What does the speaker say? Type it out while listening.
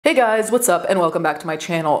Hey guys, what's up and welcome back to my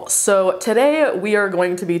channel. So today we are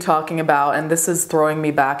going to be talking about, and this is throwing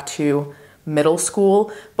me back to middle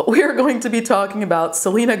school, but we are going to be talking about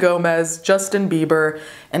Selena Gomez, Justin Bieber,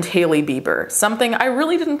 and Hailey Bieber. Something I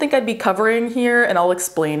really didn't think I'd be covering here, and I'll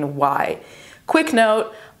explain why. Quick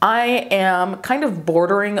note, I am kind of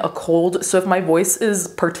bordering a cold, so if my voice is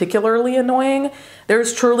particularly annoying,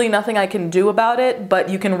 there's truly nothing I can do about it, but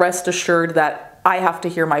you can rest assured that I have to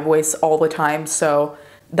hear my voice all the time, so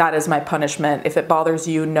that is my punishment. If it bothers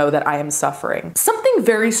you, know that I am suffering. Something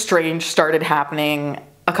very strange started happening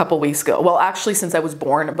a couple weeks ago. Well, actually since I was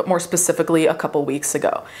born, but more specifically a couple weeks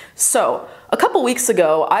ago. So a couple weeks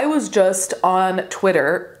ago, I was just on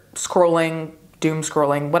Twitter scrolling, doom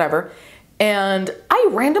scrolling, whatever, and I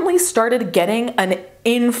randomly started getting an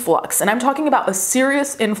influx, and I'm talking about a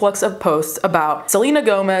serious influx of posts about Selena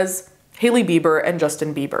Gomez, Hailey Bieber, and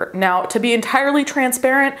Justin Bieber. Now, to be entirely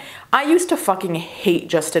transparent, I used to fucking hate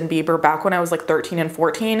Justin Bieber back when I was like 13 and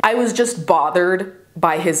 14. I was just bothered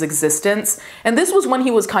by his existence. And this was when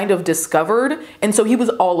he was kind of discovered. And so he was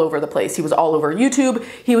all over the place. He was all over YouTube.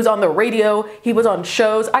 He was on the radio. He was on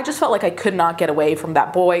shows. I just felt like I could not get away from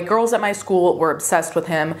that boy. Girls at my school were obsessed with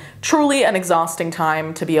him. Truly an exhausting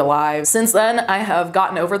time to be alive. Since then, I have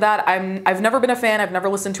gotten over that. I've never been a fan. I've never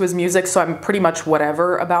listened to his music, so I'm pretty much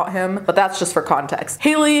whatever about him. But that's just for context.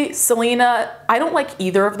 Hailey, Selena, I don't like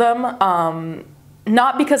either of them.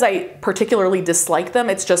 Not because I particularly dislike them,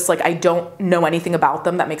 it's just like I don't know anything about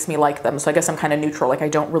them that makes me like them. So I guess I'm kind of neutral, like I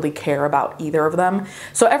don't really care about either of them.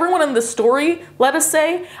 So everyone in the story, let us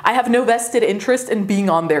say, I have no vested interest in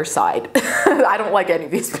being on their side. I don't like any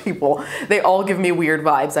of these people. They all give me weird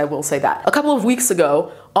vibes, I will say that. A couple of weeks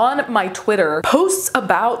ago, on my Twitter, posts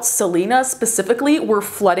about Selena specifically were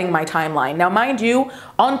flooding my timeline. Now, mind you,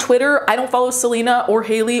 on Twitter, I don't follow Selena or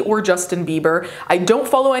Hailey or Justin Bieber. I don't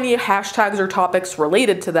follow any hashtags or topics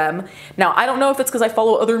related to them. Now, I don't know if it's because I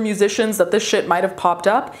follow other musicians that this shit might have popped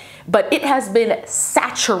up, but it has been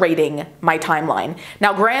saturating my timeline.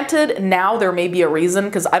 Now, granted, now there may be a reason,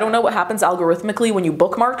 because I don't know what happens algorithmically when you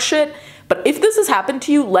bookmark shit, but if this has happened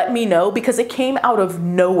to you, let me know, because it came out of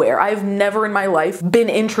nowhere. I've never in my life been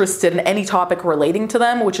interested in any topic relating to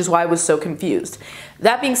them, which is why I was so confused.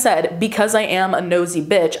 That being said, because I am a nosy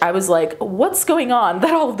bitch, I was like, what's going on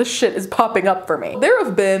that all of this shit is popping up for me? There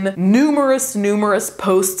have been numerous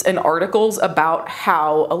posts and articles about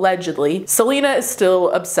how, allegedly, Selena is still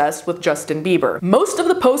obsessed with Justin Bieber. Most of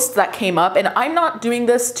the posts that came up, and I'm not doing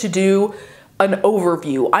this to do an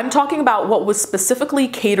overview. I'm talking about what was specifically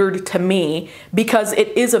catered to me because it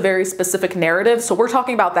is a very specific narrative. So we're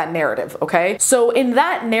talking about that narrative, okay? So in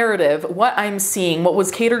that narrative, what I'm seeing, what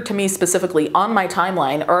was catered to me specifically on my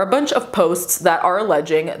timeline are a bunch of posts that are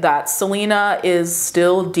alleging that Selena is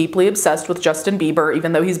still deeply obsessed with Justin Bieber,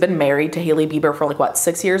 even though he's been married to Hailey Bieber for like, what,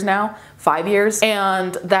 6 years now? 5 years,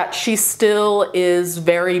 and that she still is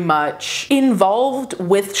very much involved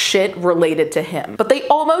with shit related to him. But they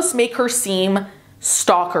almost make her seem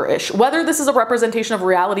stalker-ish. Whether this is a representation of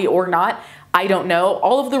reality or not, I don't know.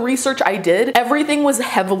 All of the research I did, everything was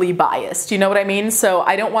heavily biased, you know what I mean? So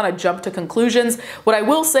I don't want to jump to conclusions. What I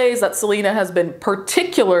will say is that Selena has been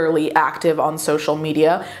particularly active on social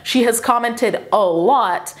media. She has commented a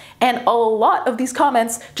lot, and a lot of these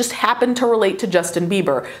comments just happen to relate to Justin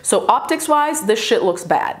Bieber. So optics-wise, this shit looks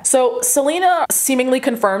bad. So Selena seemingly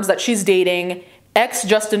confirms that she's dating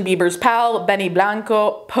ex-Justin Bieber's pal, Benny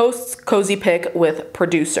Blanco, posts cozy pic with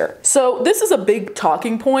producer. So this is a big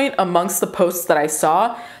talking point amongst the posts that I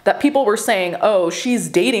saw, that people were saying, oh, she's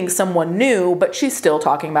dating someone new, but she's still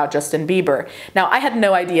talking about Justin Bieber. Now, I had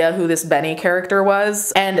no idea who this Benny character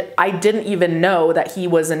was, and I didn't even know that he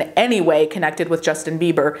was in any way connected with Justin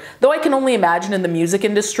Bieber, though I can only imagine in the music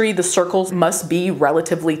industry, the circles must be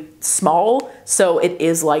relatively small, so it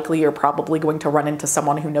is likely you're probably going to run into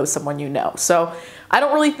someone who knows someone you know. So I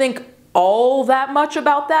don't really think all that much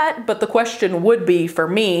about that, but the question would be, for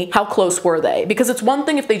me, how close were they? Because it's one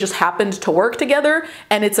thing if they just happened to work together,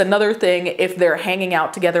 and it's another thing if they're hanging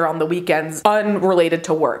out together on the weekends unrelated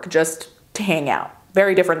to work, just to hang out.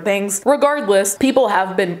 Very different things. Regardless, people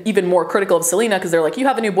have been even more critical of Selena because they're like, you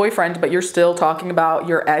have a new boyfriend, but you're still talking about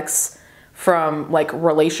your ex from like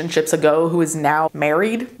relationships ago who is now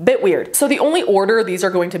married. Bit weird. So the only order these are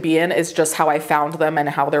going to be in is just how I found them and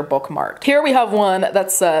how they're bookmarked. Here we have one that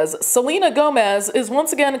says, Selena Gomez is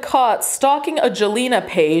once again caught stalking a Jelena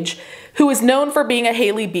page who is known for being a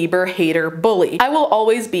Hailey Bieber hater bully. I will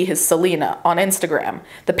always be his Selena on Instagram.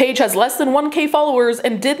 The page has less than 1K followers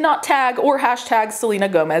and did not tag or hashtag Selena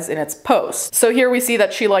Gomez in its post. So here we see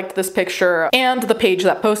that she liked this picture, and the page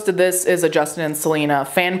that posted this is a Justin and Selena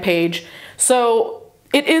fan page. So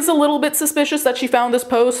It is a little bit suspicious that she found this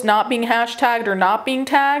post not being hashtagged or not being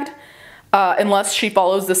tagged, unless she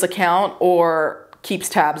follows this account or keeps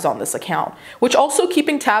tabs on this account. Which also,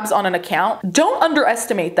 keeping tabs on an account, don't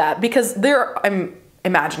underestimate that, because I'm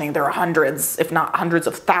imagining there are hundreds, if not hundreds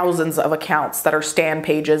of thousands of accounts that are stan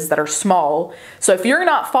pages that are small. So if you're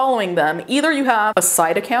not following them, either you have a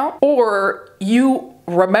side account or you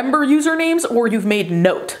remember usernames or you've made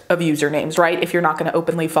note of usernames, right? If you're not going to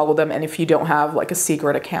openly follow them and if you don't have like a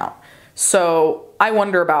secret account. So I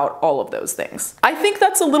wonder about all of those things. I think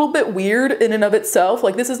that's a little bit weird in and of itself.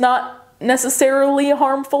 Like, this is not necessarily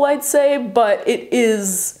harmful, I'd say, but it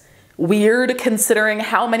is weird considering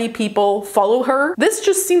how many people follow her. This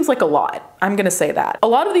just seems like a lot. I'm gonna say that. A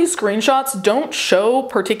lot of these screenshots don't show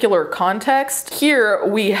particular context. Here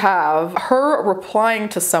we have her replying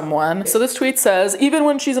to someone. So this tweet says, even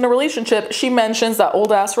when she's in a relationship, she mentions that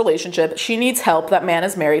old ass relationship. She needs help. That man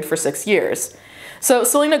is married for 6 years. So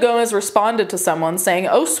Selena Gomez responded to someone saying,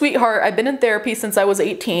 oh sweetheart, I've been in therapy since I was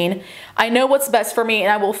 18. I know what's best for me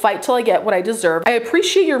and I will fight till I get what I deserve. I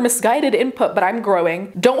appreciate your misguided input, but I'm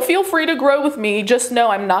growing. Don't feel free to grow with me. Just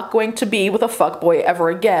know I'm not going to be with a fuckboy ever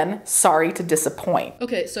again. Sorry to disappoint.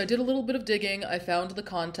 Okay, so I did a little bit of digging. I found the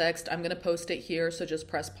context. I'm gonna post it here, so just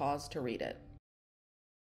press pause to read it.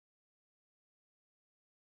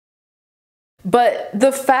 But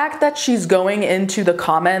the fact that she's going into the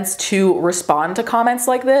comments to respond to comments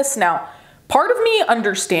like this, now, part of me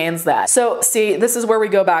understands that. So see, this is where we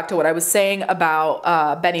go back to what I was saying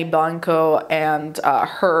about Benny Blanco and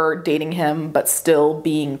her dating him, but still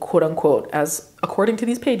being quote unquote, as according to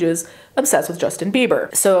these pages, obsessed with Justin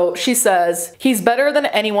Bieber. So she says, he's better than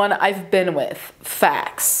anyone I've been with.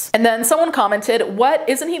 Facts. And then someone commented, what,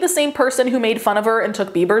 isn't he the same person who made fun of her and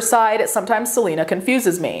took Bieber's side? Sometimes Selena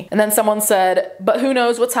confuses me. And then someone said, but who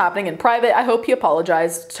knows what's happening in private? I hope he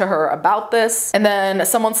apologized to her about this. And then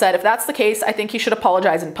someone said, if that's the case, I think he should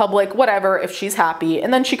apologize in public, whatever, if she's happy.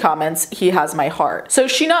 And then she comments, he has my heart. So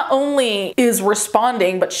she not only is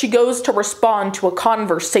responding, but she goes to respond to a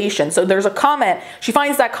conversation. So there's a comment, she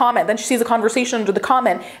finds that comment, then she sees a conversation under the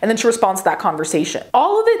comment, and then she responds to that conversation.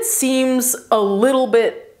 All of it seems a little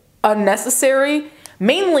bit unnecessary.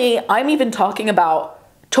 Mainly, I'm even talking about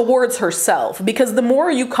towards herself, because the more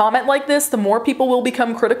you comment like this, the more people will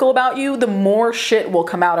become critical about you, the more shit will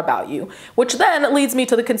come out about you, which then leads me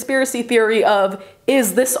to the conspiracy theory of,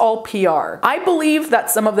 is this all PR? I believe that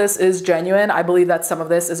some of this is genuine. I believe that some of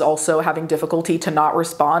this is also having difficulty to not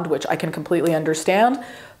respond, which I can completely understand.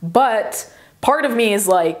 But part of me is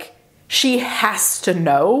like, she has to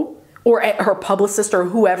know, or her publicist or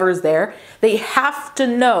whoever is there, they have to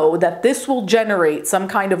know that this will generate some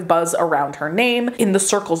kind of buzz around her name. In the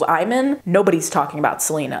circles I'm in, nobody's talking about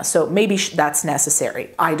Selena, so maybe that's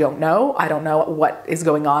necessary. I don't know. I don't know what is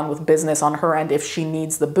going on with business on her end if she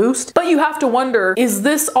needs the boost. But you have to wonder, is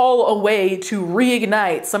this all a way to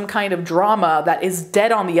reignite some kind of drama that is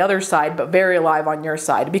dead on the other side but very alive on your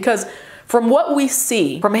side? Because from what we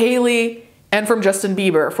see from Hailey and from Justin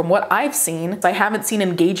Bieber, from what I've seen, I haven't seen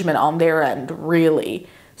engagement on their end, really.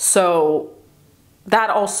 So that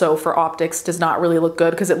also, for optics, does not really look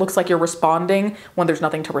good, because it looks like you're responding when there's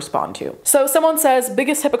nothing to respond to. So someone says,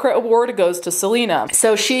 biggest hypocrite award goes to Selena.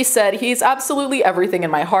 So she said, he's absolutely everything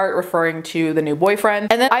in my heart, referring to the new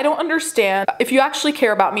boyfriend. And then, I don't understand. If you actually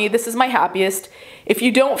care about me, this is my happiest. If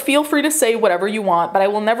you don't, feel free to say whatever you want, but I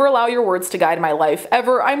will never allow your words to guide my life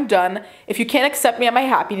ever. I'm done. If you can't accept me at my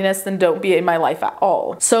happiness, then don't be in my life at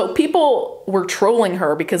all. So people were trolling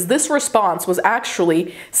her because this response was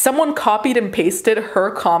actually someone copied and pasted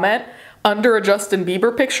her comment under a Justin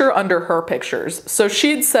Bieber picture under her pictures. So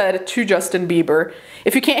she'd said to Justin Bieber,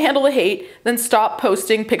 if you can't handle the hate, then stop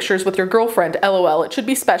posting pictures with your girlfriend, LOL. It should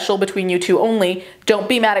be special between you two only. Don't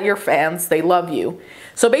be mad at your fans, they love you.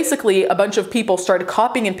 So basically, a bunch of people started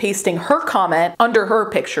copying and pasting her comment under her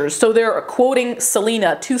pictures. So they're quoting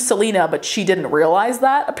Selena to Selena, but she didn't realize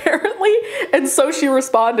that, apparently. And so she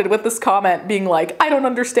responded with this comment being like, I don't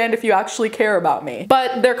understand if you actually care about me.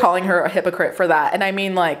 But they're calling her a hypocrite for that. And I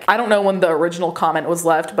mean, like, I don't know when the original comment was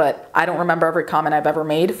left, but I don't remember every comment I've ever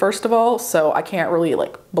made, first of all, so I can't really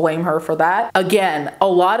like blame her for that. Again, a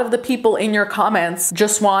lot of the people in your comments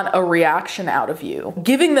just want a reaction out of you.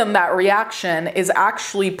 Giving them that reaction is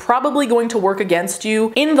actually probably going to work against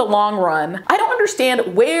you in the long run. I don't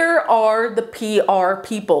understand, where are the PR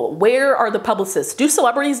people? Where are the publicists? Do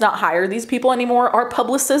celebrities not hire these people anymore? Are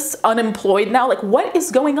publicists unemployed now? Like, what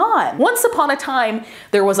is going on? Once upon a time,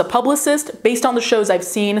 there was a publicist, based on the shows I've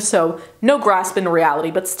seen, so no grasp in reality,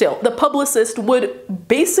 but still, the publicist would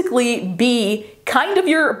basically be kind of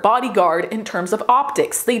your bodyguard in terms of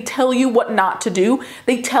optics. They tell you what not to do.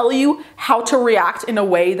 They tell you how to react in a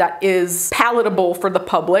way that is palatable for the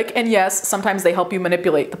public. And yes, sometimes they help you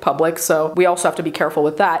manipulate the public, so we also have to be careful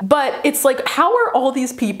with that. But it's like, how are all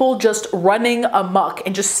these people just running amok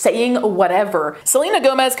and just saying whatever? Selena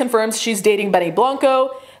Gomez confirms she's dating Benny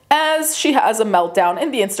Blanco as she has a meltdown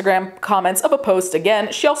in the Instagram comments of a post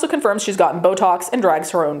again. She also confirms she's gotten Botox and drags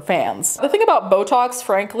her own fans. The thing about Botox,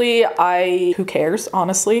 frankly, who cares,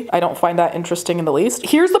 honestly? I don't find that interesting in the least.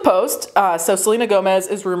 Here's the post. So Selena Gomez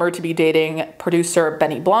is rumored to be dating producer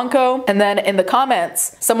Benny Blanco. And then in the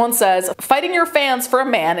comments, someone says, "Fighting your fans for a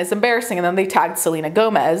man is embarrassing." And then they tagged Selena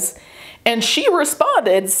Gomez. And she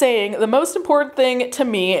responded saying, "The most important thing to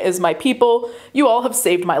me is my people. You all have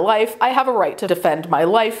saved my life. I have a right to defend my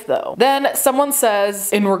life though." Then someone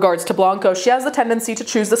says in regards to Blanco, "She has the tendency to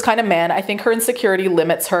choose this kind of man. I think her insecurity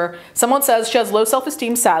limits her." Someone says she has low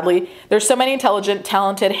self-esteem, sadly. "There's so many intelligent,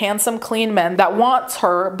 talented, handsome, clean men that wants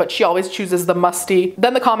her, but she always chooses the musty."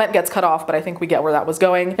 Then the comment gets cut off, but I think we get where that was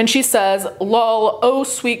going. And she says, "Lol, oh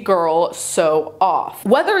sweet girl, so off."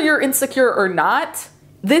 Whether you're insecure or not,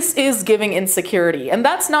 this is giving insecurity, and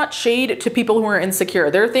that's not shade to people who are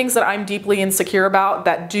insecure. There are things that I'm deeply insecure about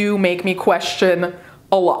that do make me question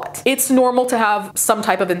a lot. It's normal to have some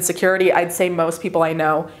type of insecurity. I'd say most people I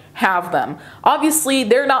know have them. Obviously,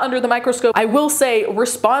 they're not under the microscope. I will say,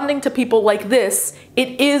 responding to people like this,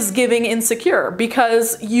 it is giving insecure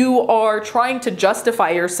because you are trying to justify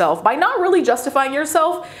yourself by not really justifying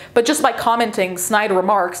yourself, but just by commenting snide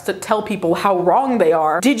remarks to tell people how wrong they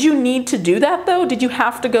are. Did you need to do that though? Did you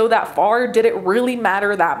have to go that far? Did it really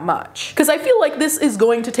matter that much? Because I feel like this is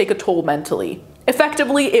going to take a toll mentally.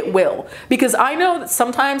 Effectively, it will. Because I know that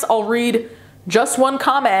sometimes I'll read just one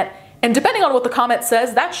comment, and depending on what the comment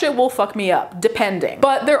says, that shit will fuck me up, depending.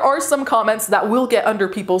 But there are some comments that will get under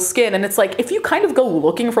people's skin, and it's like, if you kind of go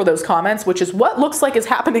looking for those comments, which is what looks like is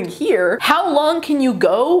happening here, how long can you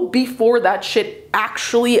go before that shit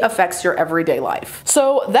actually affects your everyday life?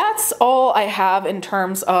 So that's all I have in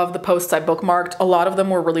terms of the posts I bookmarked. A lot of them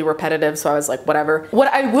were really repetitive, so I was like, whatever.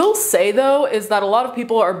 What I will say though is that a lot of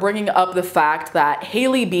people are bringing up the fact that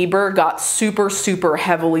Hailey Bieber got super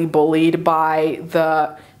heavily bullied by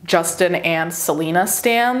the Justin and Selena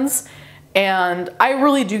stans. And I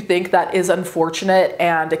really do think that is unfortunate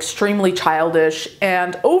and extremely childish.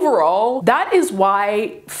 And overall, that is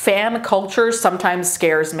why fan culture sometimes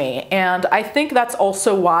scares me. And I think that's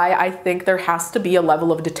also why I think there has to be a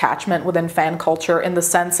level of detachment within fan culture, in the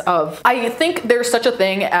sense of, I think there's such a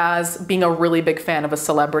thing as being a really big fan of a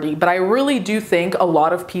celebrity, but I really do think a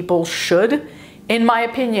lot of people should, in my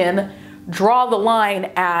opinion, draw the line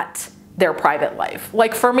at their private life.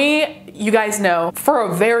 Like for me, you guys know, for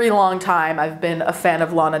a very long time, I've been a fan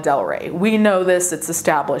of Lana Del Rey. We know this, it's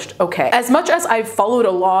established. Okay. As much as I've followed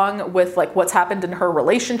along with like what's happened in her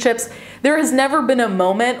relationships, there has never been a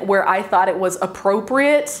moment where I thought it was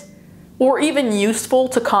appropriate or even useful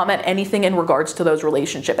to comment anything in regards to those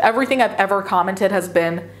relationships. Everything I've ever commented has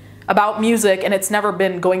been about music, and it's never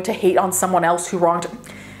been going to hate on someone else who wronged.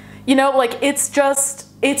 You know, like it's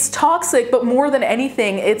toxic, but more than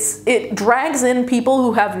anything, it drags in people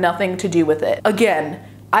who have nothing to do with it. Again,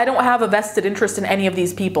 I don't have a vested interest in any of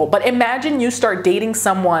these people, but imagine you start dating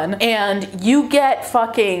someone and you get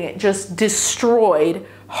fucking just destroyed,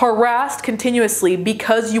 harassed continuously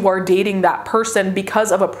because you are dating that person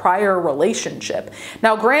because of a prior relationship.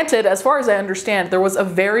 Now, granted, as far as I understand, there was a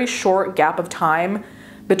very short gap of time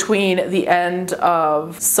between the end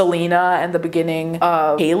of Selena and the beginning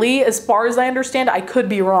of Hailey. As far as I understand, I could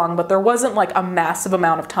be wrong, but there wasn't like a massive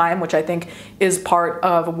amount of time, which I think is part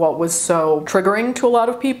of what was so triggering to a lot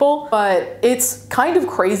of people. But it's kind of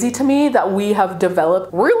crazy to me that we have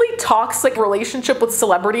developed really toxic relationship with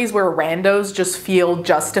celebrities where randos just feel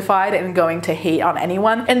justified in going to hate on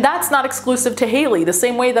anyone. And that's not exclusive to Hailey, the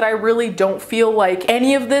same way that I really don't feel like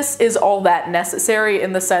any of this is all that necessary,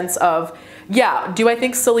 in the sense of, yeah, do I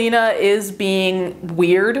think Selena is being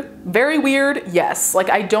weird? Very weird, yes. Like,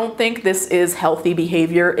 I don't think this is healthy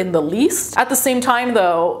behavior in the least. At the same time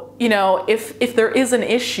though, you know, if there is an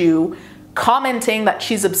issue, commenting that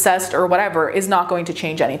she's obsessed or whatever is not going to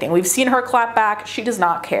change anything. We've seen her clap back. She does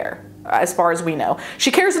not care, as far as we know.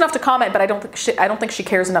 She cares enough to comment, but I don't think she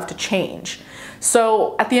cares enough to change.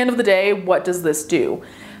 So at the end of the day, what does this do?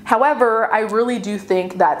 However, I really do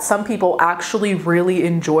think that some people actually really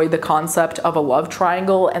enjoy the concept of a love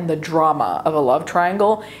triangle and the drama of a love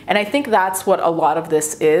triangle. And I think that's what a lot of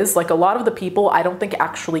this is. Like, a lot of the people I don't think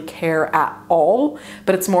actually care at all,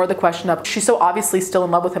 but it's more the question of, she's so obviously still in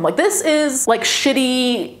love with him. Like, this is like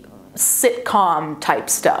shitty sitcom type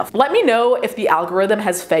stuff. Let me know if the algorithm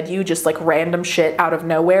has fed you just like random shit out of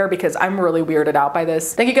nowhere, because I'm really weirded out by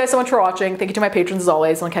this. Thank you guys so much for watching. Thank you to my patrons as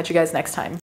always, and I'll catch you guys next time.